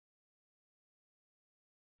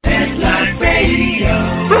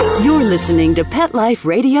You're listening to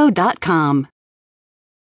PetLifeRadio.com.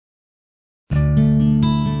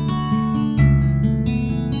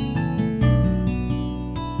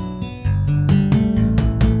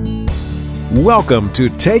 Welcome to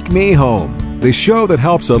Take Me Home, the show that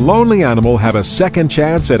helps a lonely animal have a second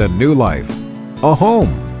chance at a new life. A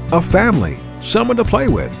home, a family, someone to play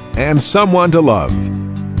with, and someone to love.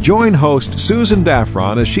 Join host Susan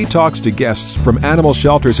Daffron as she talks to guests from animal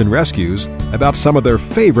shelters and rescues about some of their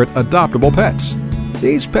favorite adoptable pets.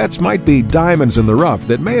 These pets might be diamonds in the rough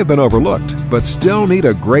that may have been overlooked, but still need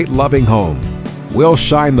a great loving home. We'll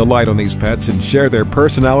shine the light on these pets and share their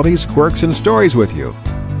personalities, quirks, and stories with you.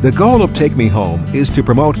 The goal of Take Me Home is to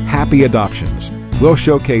promote happy adoptions. We'll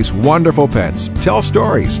showcase wonderful pets, tell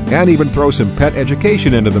stories, and even throw some pet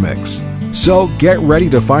education into the mix. So get ready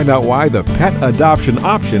to find out why the pet adoption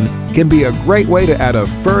option can be a great way to add a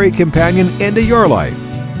furry companion into your life.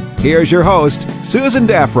 Here's your host, Susan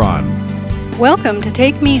Daffron. Welcome to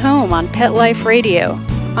Take Me Home on Pet Life Radio.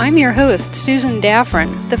 I'm your host, Susan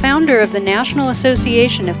Daffron, the founder of the National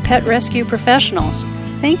Association of Pet Rescue Professionals.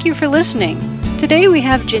 Thank you for listening. Today we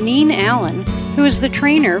have Janine Allen, who is the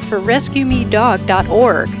trainer for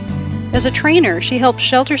RescueMeDog.org. As a trainer, she helps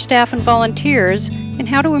shelter staff and volunteers in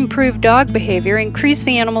how to improve dog behavior and increase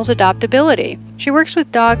the animal's adoptability. She works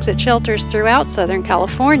with dogs at shelters throughout Southern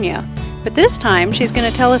California, but this time she's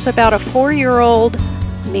going to tell us about a 4-year-old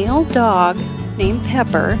male dog named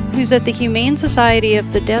Pepper, who's at the Humane Society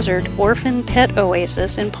of the Desert Orphan Pet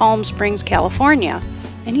Oasis in Palm Springs, California.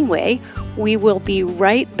 Anyway, we will be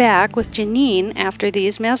right back with Janine after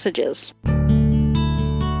these messages.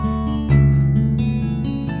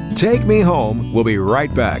 Take Me Home will be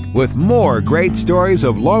right back with more great stories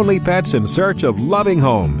of lonely pets in search of loving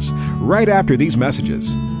homes right after these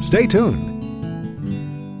messages. Stay tuned.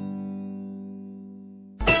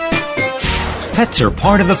 Pets are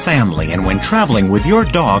part of the family, and when traveling with your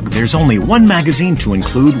dog, there's only one magazine to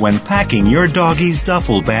include when packing your doggie's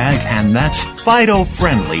duffel bag, and that's Fido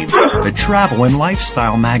Friendly, the travel and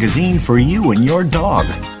lifestyle magazine for you and your dog.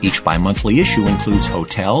 Each bi-monthly issue includes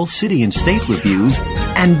hotel, city, and state reviews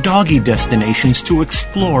and doggy destinations to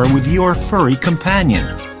explore with your furry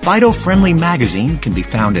companion. Fido Friendly magazine can be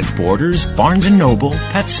found at Borders, Barnes & Noble,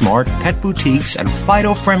 PetSmart, Pet Boutiques, and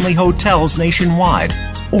Fido Friendly hotels nationwide.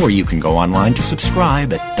 Or you can go online to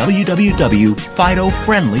subscribe at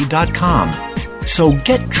www.fidofriendly.com. So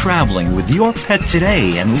get traveling with your pet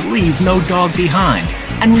today and leave no dog behind.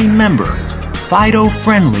 And remember, Fido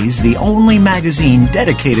Friendly's the only magazine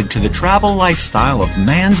dedicated to the travel lifestyle of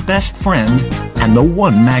man's best friend, and the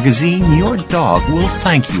one magazine your dog will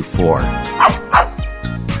thank you for.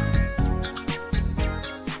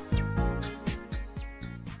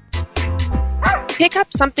 Pick up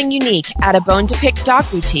something unique at A Bone to Pick Dog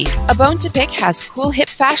Boutique. A Bone to Pick has cool hip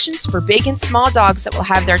fashions for big and small dogs that will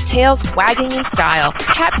have their tails wagging in style.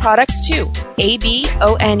 Cat products too.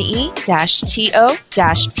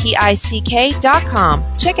 ABONE-TO-PICK.com.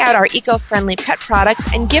 Check out our eco-friendly pet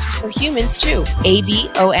products and gifts for humans too.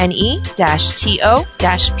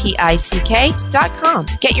 ABONE-TO-PICK.com.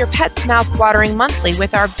 Get your pet's mouth watering monthly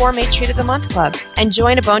with our Gourmet Treat of the Month Club and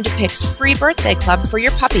join A Bone to Pick's free birthday club for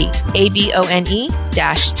your puppy. ABONE-TO-PICK.com.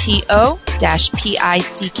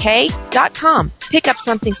 Pick up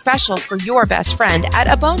something special for your best friend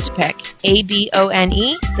at A Bone to Pick.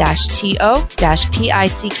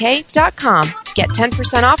 ABONE-TO-PICK.com. Get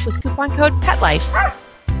 10% off with coupon code PETLIFE.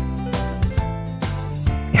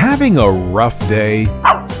 Having a rough day?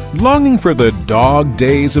 Longing for the dog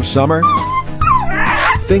days of summer?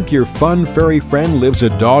 Think your fun furry friend lives a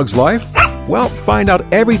dog's life? Well, find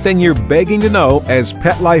out everything you're begging to know as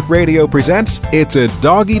Pet Life Radio presents It's a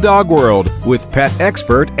Doggy Dog World with pet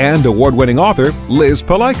expert and award-winning author Liz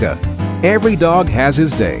Palaika. Every dog has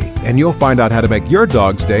his day, and you'll find out how to make your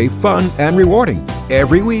dog's day fun and rewarding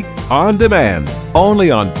every week on demand,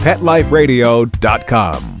 only on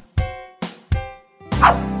PetLifeRadio.com.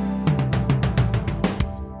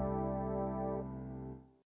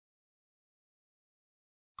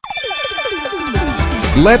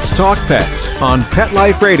 Let's Talk Pets on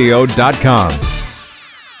PetLifeRadio.com.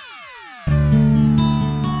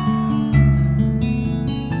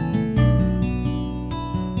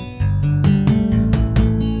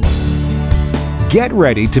 Get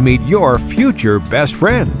ready to meet your future best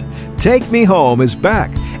friend. Take Me Home is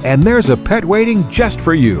back, and there's a pet waiting just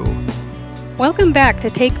for you. Welcome back to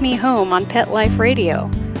Take Me Home on Pet Life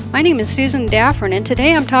Radio. My name is Susan Daffron, and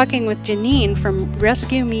today I'm talking with Janine from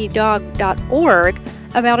RescueMeDog.org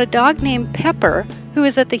about a dog named Pepper, who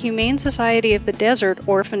is at the Humane Society of the Desert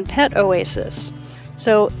Orphan Pet Oasis.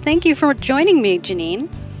 So thank you for joining me, Janine.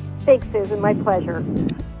 Thanks, Susan. My pleasure.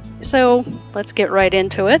 So let's get right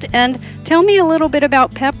into it. And tell me a little bit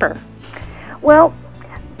about Pepper. Well,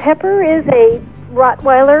 Pepper is a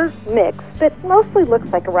Rottweiler mix that mostly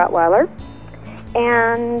looks like a Rottweiler.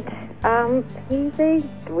 And he's a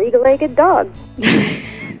three-legged dog.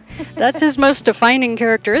 That's his most defining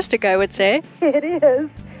characteristic, I would say. It is.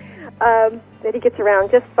 That he gets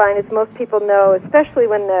around just fine, as most people know, especially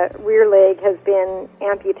when the rear leg has been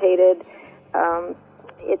amputated.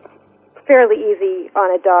 It's fairly easy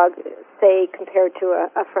on a dog, say, compared to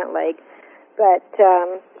a front leg. But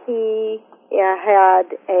he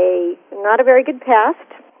had not a very good past,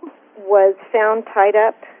 was found tied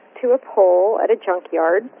up to a pole at a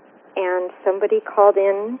junkyard, and somebody called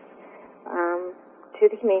in to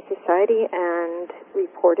the Humane Society and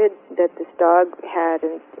reported that this dog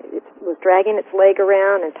was dragging its leg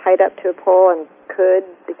around and tied up to a pole, and could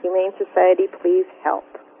the Humane Society please help?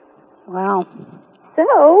 Wow.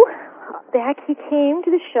 So back he came to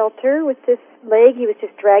the shelter with this leg. He was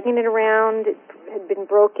just dragging it around. It had been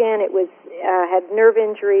broken. It was had nerve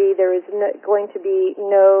injury. There was going to be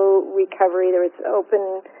no recovery. There was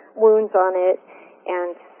open wounds on it,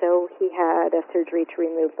 and so he had a surgery to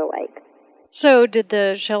remove the leg. So did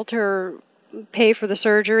the shelter pay for the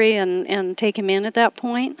surgery and take him in at that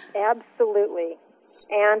point? Absolutely.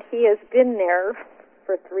 And he has been there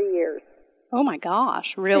for 3 years. Oh my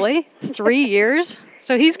gosh, really? 3 years?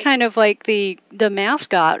 So he's kind of like the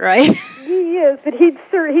mascot, right? He is, but he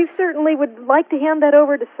certainly would like to hand that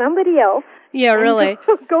over to somebody else. Yeah, really.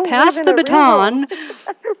 Go pass the baton.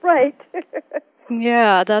 Right.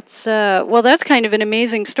 Yeah, that's kind of an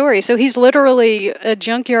amazing story. So he's literally a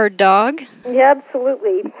junkyard dog? Yeah,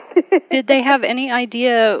 absolutely. Did they have any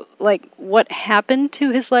idea, like, what happened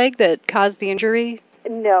to his leg that caused the injury?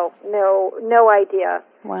 No idea.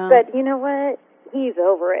 Wow. But you know what? He's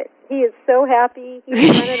over it. He is so happy.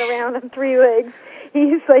 He's running around on 3 legs.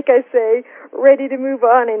 He's, like I say, ready to move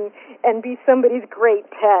on and be somebody's great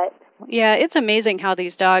pet. Yeah, it's amazing how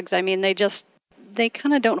these dogs, I mean, they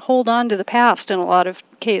kind of don't hold on to the past in a lot of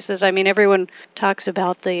cases. I mean, everyone talks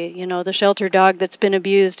about the shelter dog that's been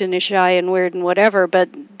abused and is shy and weird and whatever, but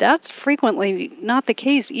that's frequently not the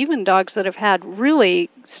case, even dogs that have had really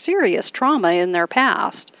serious trauma in their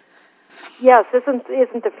past. Yes, this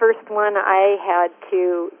isn't the first one I had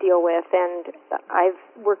to deal with, and I've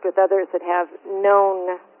worked with others that have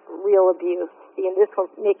known real abuse. This one,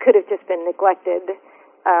 it could have just been neglected,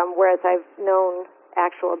 whereas I've known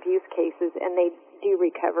actual abuse cases, and they do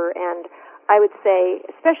recover. And I would say,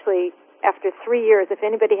 especially after 3 years, if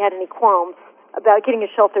anybody had any qualms about getting a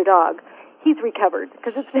shelter dog, he's recovered,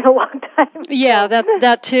 because it's been a long time. Yeah,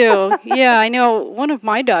 that too. Yeah, I know one of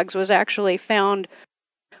my dogs was actually found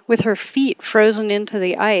with her feet frozen into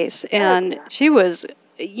the ice, and she was,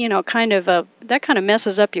 kind of that kind of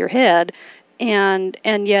messes up your head, and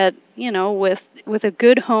yet, with a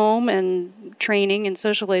good home and training and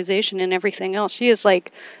socialization and everything else, she is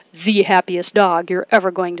like the happiest dog you're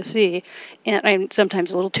ever going to see. And I'm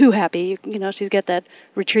sometimes a little too happy. She's got that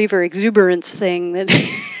retriever exuberance thing that,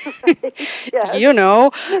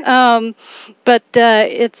 yes. But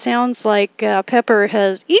it sounds like Pepper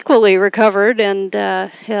has equally recovered and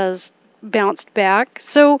has bounced back.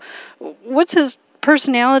 So what's his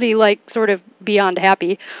personality like, sort of beyond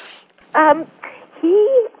happy?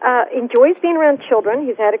 He enjoys being around children.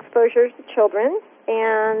 He's had exposures to children,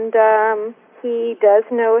 and he does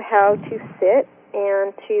know how to sit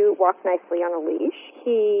and to walk nicely on a leash.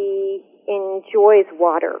 He enjoys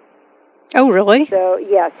water. Oh, really? So,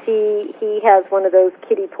 yes, he has one of those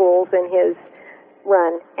kiddie pools in his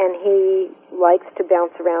run, and he likes to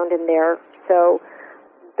bounce around in there. So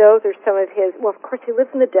those are some of his... Well, of course, he lives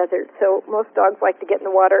in the desert, so most dogs like to get in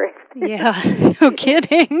the water. Yeah, no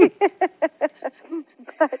kidding.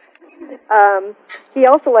 But he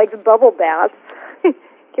also likes bubble baths.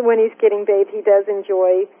 When he's getting bathed, he does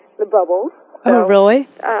enjoy the bubbles. So, oh, really?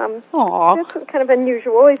 Aww. That's kind of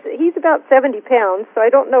unusual. He's about 70 pounds, so I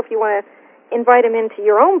don't know if you want to invite him into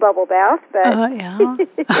your own bubble bath. But yeah.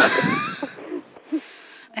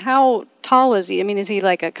 How tall is he? I mean, is he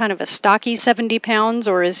like a kind of a stocky 70 pounds,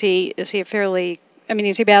 or is he a fairly? I mean,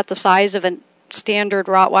 is he about the size of a standard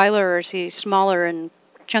Rottweiler, or is he smaller and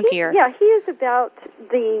chunkier? He is about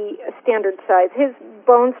the standard size. His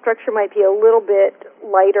bone structure might be a little bit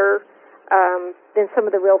lighter than some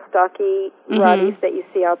of the real stocky Rotties that you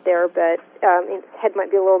see out there, but his head might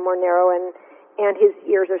be a little more narrow, and his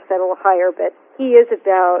ears are set a little higher, but he is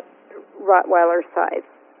about Rottweiler size.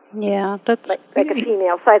 Yeah, that's like a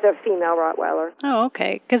female, size of a female Rottweiler. Oh,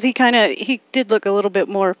 okay. Because he did look a little bit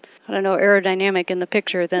more, I don't know, aerodynamic in the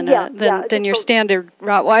picture than your standard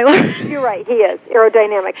Rottweiler. You're right, he is.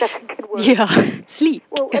 Aerodynamic, that's a good word. Yeah, sleek.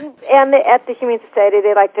 Well, and at the Humane Society,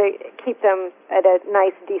 they like to keep them at a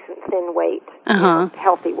nice, decent, thin weight,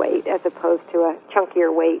 healthy weight, as opposed to a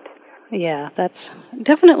chunkier weight. Yeah, that's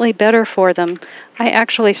definitely better for them. I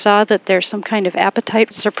actually saw that there's some kind of appetite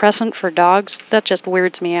suppressant for dogs. That just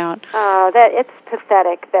weirds me out. It's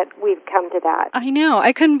pathetic that we've come to that. I know.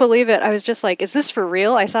 I couldn't believe it. I was just like, is this for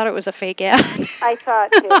real? I thought it was a fake ad. I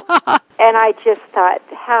thought, too. And I just thought,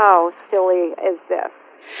 how silly is this?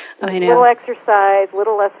 I know. Little exercise,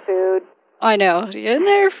 little less food. I know. And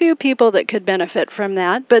there are a few people that could benefit from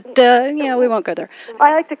that, but, we won't go there.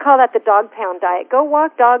 I like to call that the dog pound diet. Go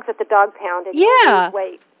walk dogs at the dog pound and you'll lose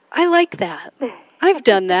weight. I like that. I've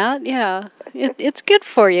done that, yeah. It's good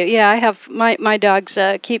for you. Yeah, I have my dogs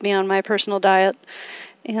keep me on my personal diet.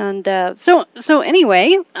 And so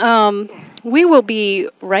anyway, we will be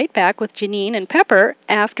right back with Janine and Pepper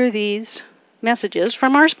after these messages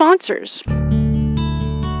from our sponsors.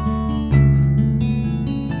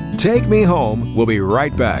 Take Me Home will be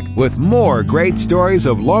right back with more great stories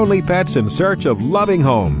of lonely pets in search of loving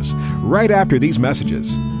homes right after these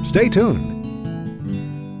messages. Stay tuned.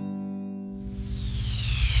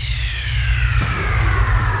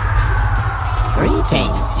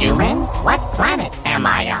 Greetings, human. What planet am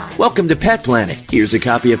I on? Welcome to Pet Planet. Here's a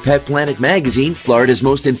copy of Pet Planet Magazine, Florida's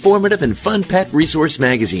most informative and fun pet resource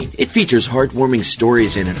magazine. It features heartwarming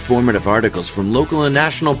stories and informative articles from local and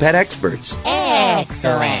national pet experts.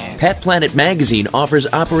 Excellent. Pet Planet Magazine offers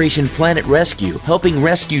Operation Planet Rescue, helping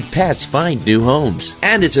rescued pets find new homes.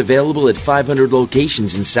 And it's available at 500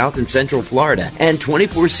 locations in South and Central Florida and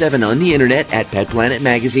 24/7 on the internet at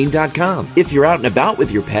petplanetmagazine.com. If you're out and about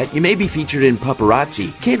with your pet, you may be featured in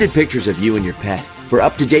paparazzi, candid pictures of you and your pet. For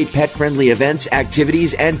up-to-date pet-friendly events,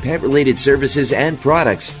 activities, and pet-related services and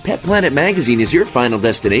products, Pet Planet Magazine is your final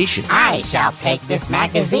destination. I shall take this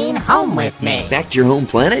magazine home with me. Back to your home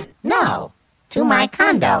planet? No, to my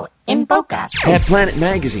condo in Boca. Pet Planet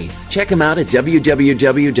Magazine. Check them out at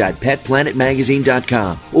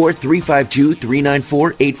www.petplanetmagazine.com or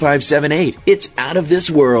 352-394-8578. It's out of this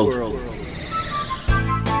world.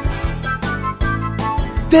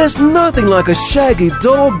 There's nothing like a shaggy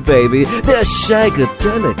dog, baby. They're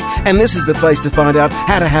shagadelic. And this is the place to find out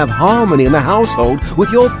how to have harmony in the household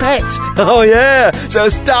with your pets. Oh, yeah. So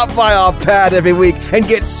stop by our pad every week and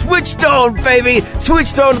get switched on, baby.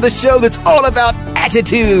 Switched on to the show that's all about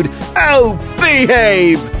attitude. Oh,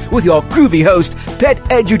 behave. With your groovy host, pet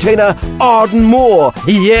edutainer Arden Moore.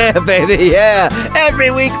 Yeah, baby, yeah.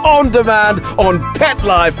 Every week on demand on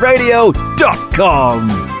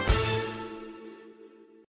PetLifeRadio.com.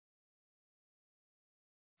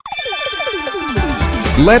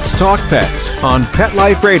 Let's Talk Pets on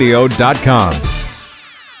PetLifeRadio.com.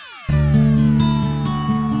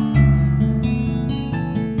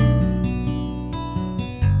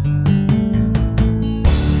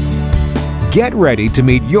 Get ready to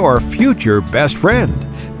meet your future best friend.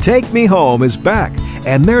 Take Me Home is back,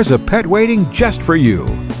 and there's a pet waiting just for you.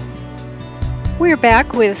 We're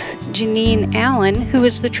back with Janine Allen, who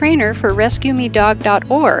is the trainer for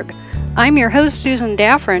RescueMeDog.org. I'm your host, Susan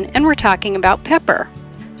Daffron, and we're talking about Pepper.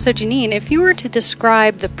 So, Janine, if you were to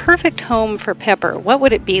describe the perfect home for Pepper, what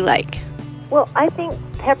would it be like? Well, I think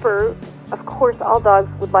Pepper, of course, all dogs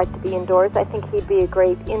would like to be indoors. I think he'd be a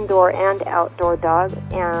great indoor and outdoor dog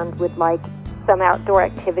and would like some outdoor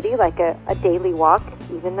activity, like a daily walk.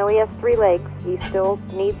 Even though he has 3 legs, he still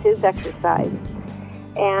needs his exercise.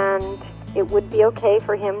 And it would be okay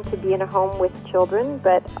for him to be in a home with children,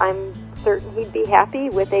 but I'm certain he'd be happy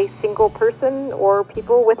with a single person or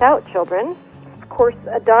people without children. Of course,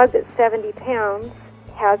 a dog that's 70 pounds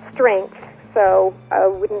has strength, so I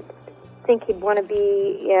wouldn't think he'd want to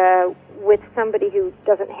be with somebody who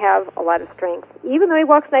doesn't have a lot of strength. Even though he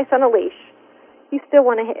walks nice on a leash, you still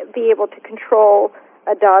want to be able to control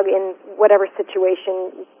a dog in whatever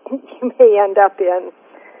situation you may end up in.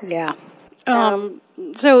 Yeah.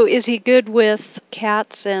 So is he good with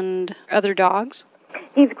cats and other dogs?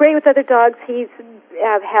 He's great with other dogs. He's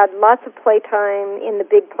had lots of playtime in the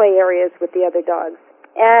big play areas with the other dogs.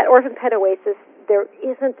 At Orphan Pet Oasis, there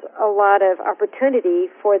isn't a lot of opportunity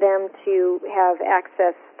for them to have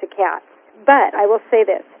access to cats. But I will say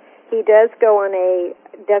this. He does go on a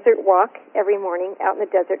desert walk every morning out in the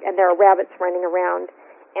desert, and there are rabbits running around,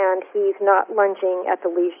 and he's not lunging at the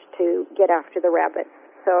leash to get after the rabbits.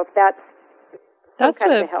 So if that's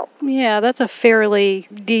kind of help. Yeah, that's a fairly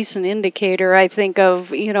decent indicator, I think,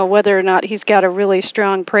 of, whether or not he's got a really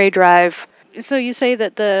strong prey drive. so you say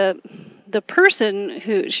that the person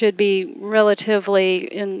who should be relatively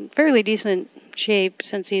in fairly decent shape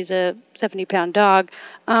since he's a 70-pound dog.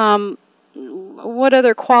 What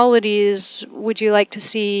other qualities would you like to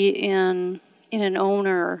see in an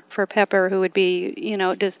owner for Pepper who would be,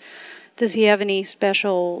 does he have any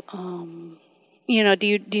special, do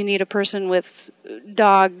you need a person with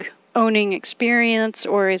dog owning experience,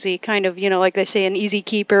 or is he kind of, like they say, an easy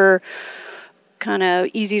keeper, kind of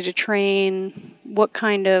easy to train? What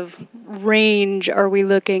kind of range are we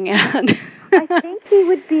looking at? I think he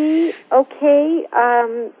would be okay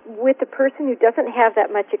with a person who doesn't have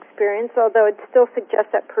that much experience, although I'd still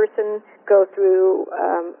suggest that person go through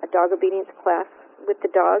a dog obedience class with the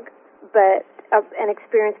dog. But an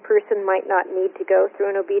experienced person might not need to go through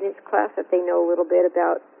an obedience class if they know a little bit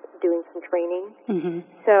about doing some training. Mm-hmm.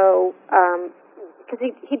 So,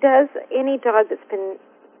 because he does, any dog that's been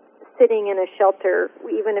sitting in a shelter,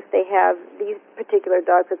 even if they have these particular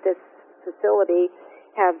dogs at this facility,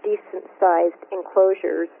 have decent-sized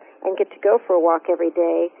enclosures and get to go for a walk every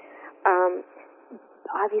day.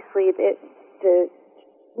 Obviously, the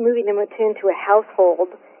moving them into a household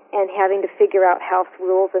and having to figure out house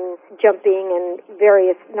rules and jumping and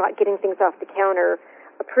various not getting things off the counter,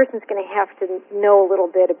 a person's going to have to know a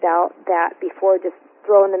little bit about that before just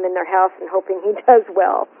throwing them in their house and hoping he does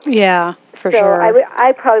well. Yeah, for So sure.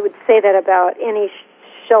 I probably would say that about any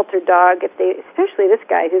shelter dog, especially this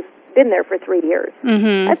guy who's been there for 3 years.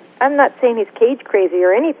 Mm-hmm. I'm not saying he's cage crazy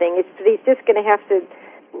or anything. He's just going to have to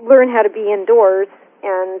learn how to be indoors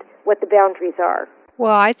and what the boundaries are.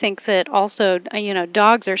 Well, I think that also,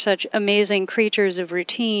 dogs are such amazing creatures of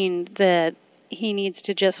routine that he needs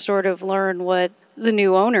to just sort of learn what the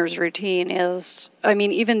new owner's routine is. I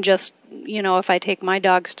mean, even just, if I take my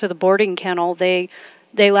dogs to the boarding kennel, they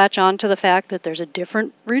latch on to the fact that there's a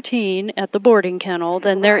different routine at the boarding kennel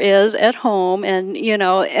than there is at home, and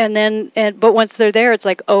but once they're there, it's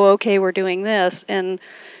like, oh, okay, we're doing this, and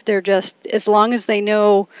they're just, as long as they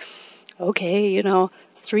know, okay,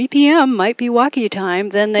 3 p.m. might be walkie time,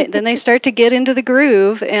 then they start to get into the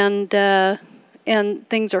groove, and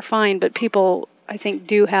things are fine. But people, I think,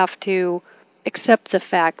 do have to accept the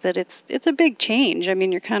fact that it's a big change. I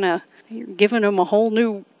mean, you're giving them a whole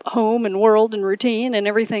new home and world and routine and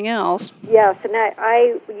everything else. Yes, and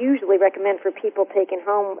I usually recommend for people taking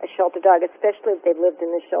home a shelter dog, especially if they've lived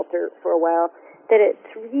in the shelter for a while, that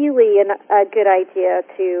it's really a good idea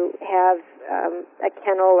to have a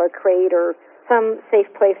kennel or crate or some safe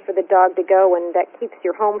place for the dog to go, and that keeps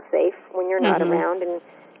your home safe when you're not around and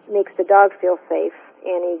makes the dog feel safe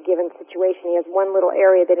in a given situation. He has one little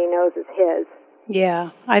area that he knows is his.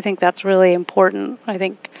 Yeah, I think that's really important. I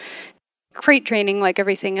think crate training, like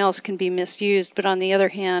everything else, can be misused, but on the other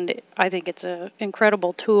hand, I think it's an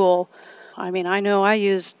incredible tool. I mean, I know I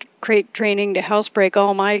used crate training to housebreak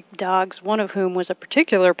all my dogs, one of whom was a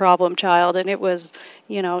particular problem child, and it was,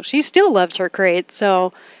 she still loves her crate,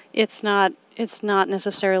 so it's not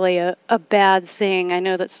necessarily a bad thing. I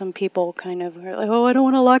know that some people kind of are like, oh, I don't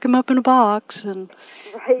want to lock him up in a box. And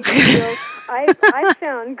right. I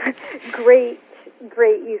found great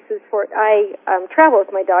uses for it. I travel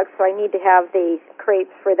with my dogs, so I need to have the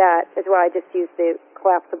crates for that as well. I just use the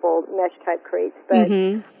collapsible mesh type crates. But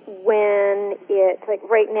when it's like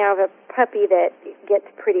right now, I have a puppy that gets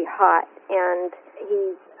pretty hot and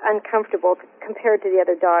he's uncomfortable compared to the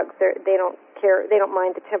other dogs. They don't care. They don't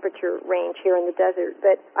mind the temperature range here in the desert.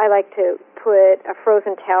 But I like to put a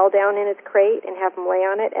frozen towel down in his crate and have him lay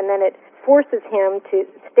on it, and then it forces him to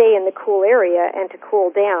stay in the cool area and to cool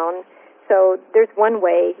down. So there's one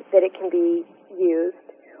way that it can be used.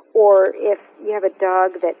 Or if you have a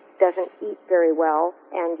dog that doesn't eat very well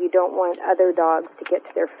and you don't want other dogs to get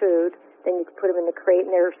to their food, then you can put them in the crate,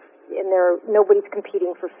 and nobody's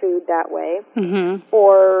competing for food that way. Mm-hmm.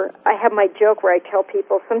 Or I have my joke where I tell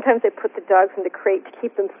people sometimes I put the dogs in the crate to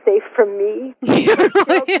keep them safe from me.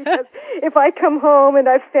 Because if I come home and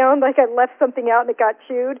I've found like I left something out and it got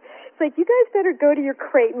chewed, it's like, you guys better go to your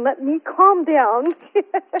crate and let me calm down.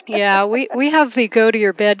 Yeah, we have the go to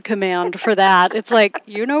your bed command for that. It's like,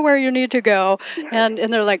 you know where you need to go. And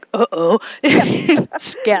they're like, uh-oh,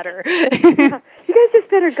 scatter. Yeah. You guys just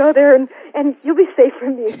better go there and you'll be safe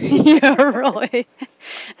from me. Yeah, really.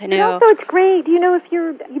 I know. And also, it's great.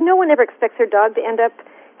 No one ever expects their dog to end up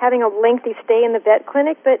having a lengthy stay in the vet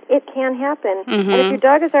clinic, but it can happen. Mm-hmm. And if your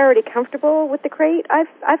dog is already comfortable with the crate,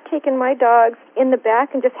 I've taken my dogs in the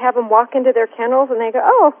back and just have them walk into their kennels, and they go,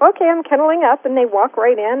 oh, okay, I'm kenneling up, and they walk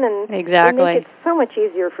right in, and exactly. They make it so much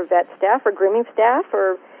easier for vet staff or grooming staff,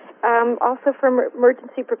 or also for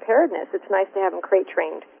emergency preparedness. It's nice to have them crate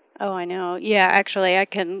trained. Oh, I know. Yeah, actually, I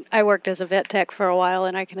worked as a vet tech for a while,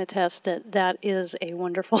 and I can attest that that is a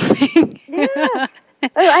wonderful thing. Yeah.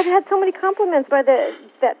 I've had so many compliments by the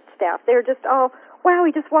vet staff. They're just all, wow,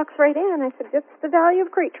 he just walks right in. I said, that's the value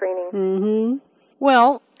of crate training. Mm-hmm.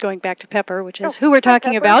 Well, going back to Pepper, which is who we're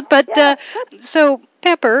talking about, but so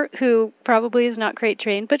Pepper, who probably is not crate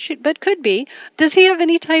trained, but could be, does he have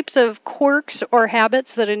any types of quirks or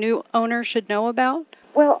habits that a new owner should know about?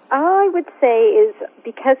 Well, all I would say is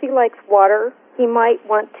because he likes water, he might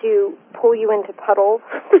want to pull you into puddles.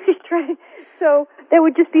 So that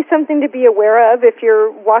would just be something to be aware of if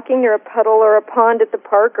you're walking near a puddle or a pond at the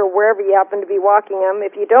park or wherever you happen to be walking him.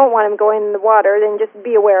 If you don't want him going in the water, then just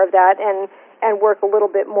be aware of that and work a little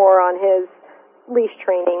bit more on his leash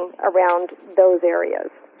training around those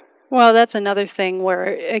areas. Well, that's another thing where,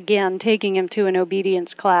 again, taking him to an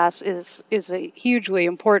obedience class is a hugely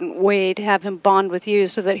important way to have him bond with you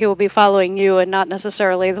so that he will be following you and not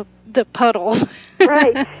necessarily the puddles.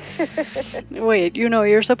 Right. Wait,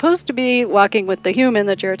 you're supposed to be walking with the human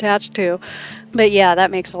that you're attached to. But yeah, that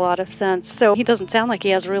makes a lot of sense. So he doesn't sound like he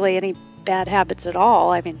has really any bad habits at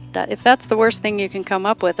all. I mean, if that's the worst thing you can come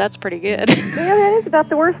up with, that's pretty good. Yeah, that is about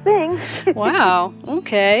the worst thing. Wow.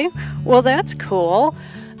 Okay. Well, that's cool.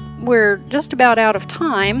 We're just about out of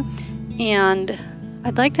time, and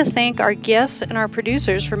I'd like to thank our guests and our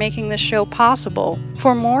producers for making this show possible.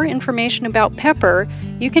 For more information about Pepper,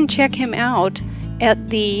 you can check him out at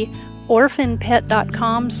the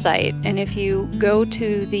orphanpet.com site, and if you go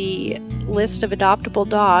to the list of adoptable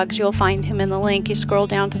dogs, you'll find him in the link. You scroll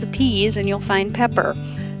down to the P's and you'll find Pepper.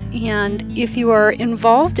 And if you are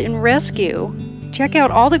involved in rescue, check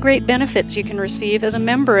out all the great benefits you can receive as a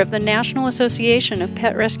member of the National Association of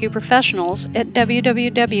Pet Rescue Professionals at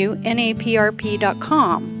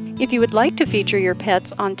www.naprp.com. If you would like to feature your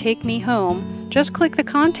pets on Take Me Home, just click the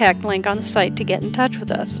contact link on the site to get in touch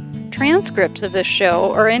with us. Transcripts of this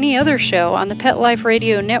show or any other show on the Pet Life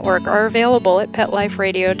Radio Network are available at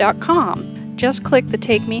PetLifeRadio.com. Just click the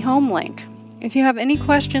Take Me Home link. If you have any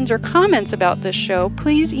questions or comments about this show,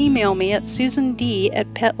 please email me at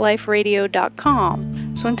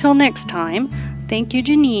susand@PetLifeRadio.com. So until next time, thank you,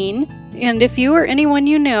 Janine. And if you or anyone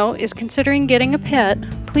you know is considering getting a pet,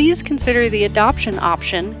 please consider the adoption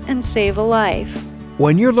option and save a life.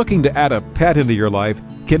 When you're looking to add a pet into your life,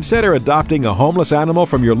 consider adopting a homeless animal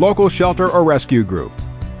from your local shelter or rescue group.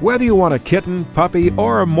 Whether you want a kitten, puppy,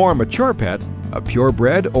 or a more mature pet, a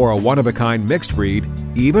purebred or a one-of-a-kind mixed breed,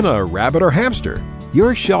 even a rabbit or hamster,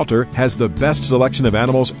 your shelter has the best selection of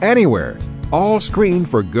animals anywhere, all screened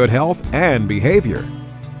for good health and behavior.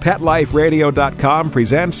 PetLifeRadio.com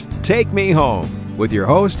presents Take Me Home with your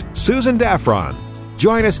host, Susan Daffron.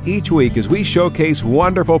 Join us each week as we showcase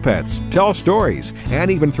wonderful pets, tell stories, and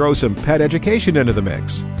even throw some pet education into the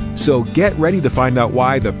mix. So get ready to find out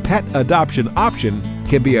why the pet adoption option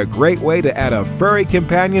can be a great way to add a furry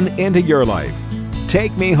companion into your life.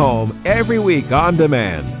 Take Me Home every week on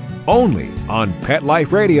demand, only on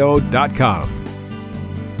PetLifeRadio.com.